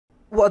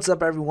What's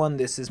up everyone,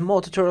 this is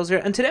Tutorials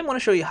here, and today I'm going to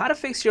show you how to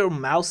fix your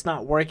mouse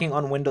not working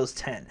on Windows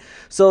 10.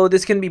 So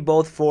this can be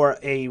both for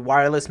a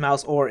wireless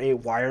mouse or a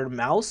wired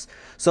mouse.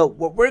 So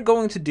what we're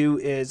going to do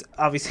is,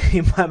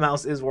 obviously my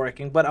mouse is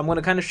working, but I'm going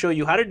to kind of show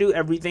you how to do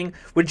everything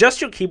with just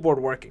your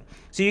keyboard working.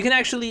 So you can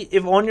actually,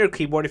 if on your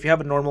keyboard, if you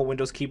have a normal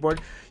Windows keyboard,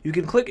 you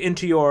can click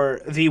into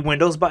the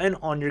Windows button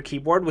on your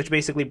keyboard, which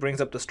basically brings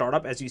up the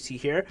startup as you see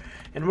here,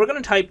 and we're going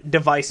to type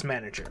Device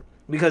Manager,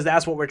 because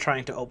that's what we're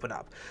trying to open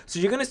up. So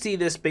you're going to see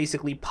this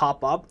basically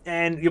pop up,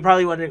 and you're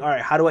probably wondering, all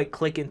right, how do I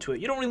click into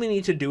it? You don't really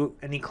need to do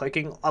any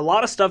clicking. A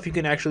lot of stuff you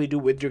can actually do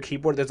with your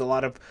keyboard. There's a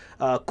lot of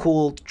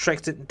cool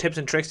tricks and tips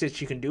and tricks that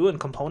you can do and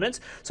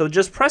components. So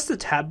just press the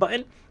tab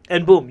button,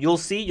 and boom, you'll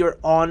see you're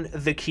on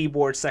the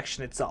keyboard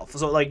section itself.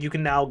 So like you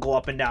can now go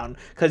up and down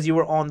because you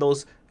were on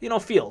those,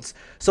 fields.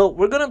 So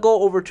we're going to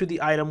go over to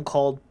the item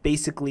called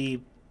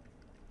basically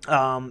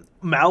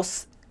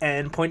mouse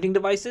and pointing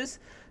devices.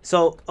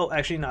 So,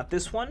 actually not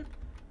this one,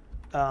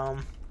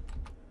 right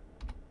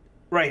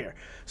here.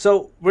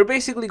 So we're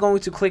basically going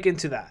to click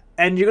into that,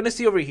 and you're going to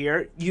see over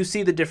here, you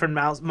see the different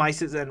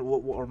mouses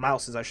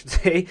I should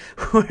say,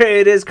 where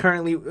it is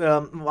currently,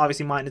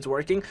 obviously mine is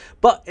working,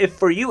 but if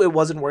for you it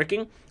wasn't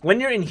working,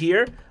 when you're in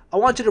here, I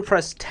want you to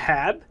press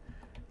tab,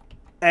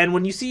 and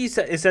when you see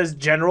it says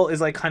general is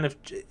like kind of,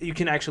 you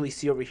can actually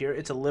see over here,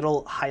 it's a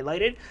little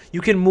highlighted.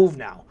 You can move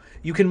now.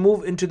 You can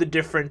move into the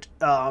different,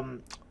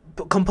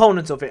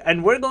 components of it,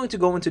 and we're going to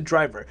go into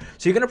driver.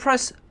 So you're going to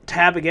press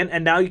tab again,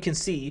 and now you can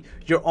see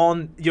you're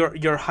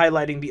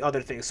highlighting the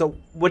other thing. So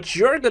what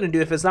you're going to do,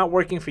 if it's not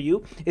working for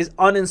you, is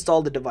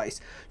uninstall the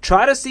device.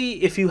 Try to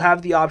see if you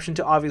have the option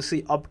to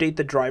obviously update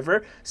the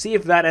driver, see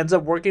if that ends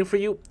up working for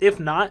you. If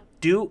not,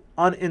 do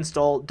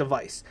uninstall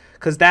device,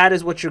 because that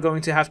is what you're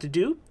going to have to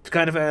do to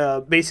kind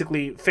of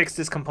basically fix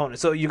this component.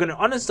 So you're going to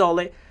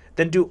uninstall it,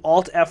 then do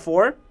Alt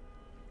F4,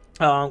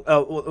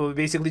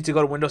 basically to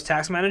go to Windows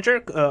Task Manager,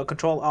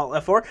 Control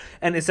Alt F4,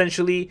 and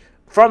essentially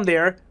from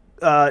there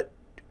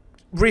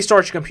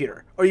restart your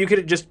computer, or you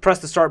could just press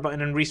the start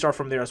button and restart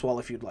from there as well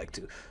if you'd like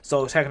to.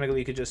 So technically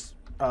you could just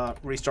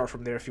restart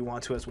from there if you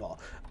want to as well.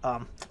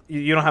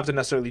 You don't have to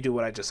necessarily do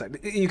what I just said.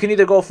 You can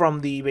either go from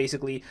the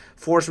basically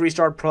force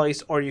restart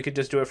place, or you could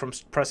just do it from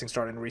pressing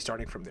start and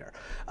restarting from there.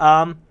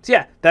 So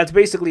yeah, that's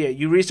basically it.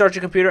 You restart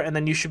your computer, and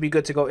then you should be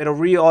good to go. It'll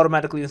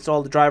automatically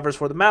install the drivers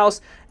for the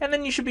mouse, and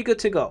then you should be good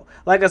to go.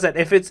 Like I said,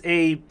 if it's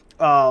a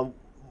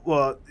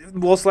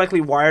most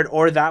likely wired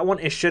or that one,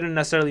 it shouldn't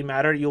necessarily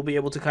matter. You'll be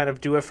able to kind of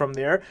do it from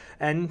there,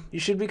 and you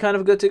should be kind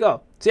of good to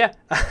go. So yeah,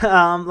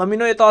 let me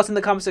know your thoughts in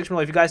the comment section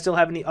below. If you guys still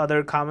have any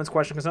other comments,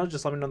 questions, concerns,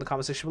 just let me know in the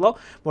comment section below.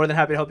 More than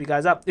happy to help you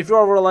guys out. If you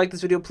are to like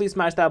this video, please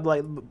smash that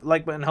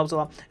like button, it helps a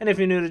lot. And if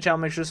you're new to the channel,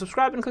 make sure to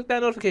subscribe and click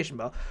that notification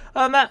bell.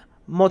 Other than that,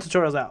 more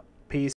tutorials out.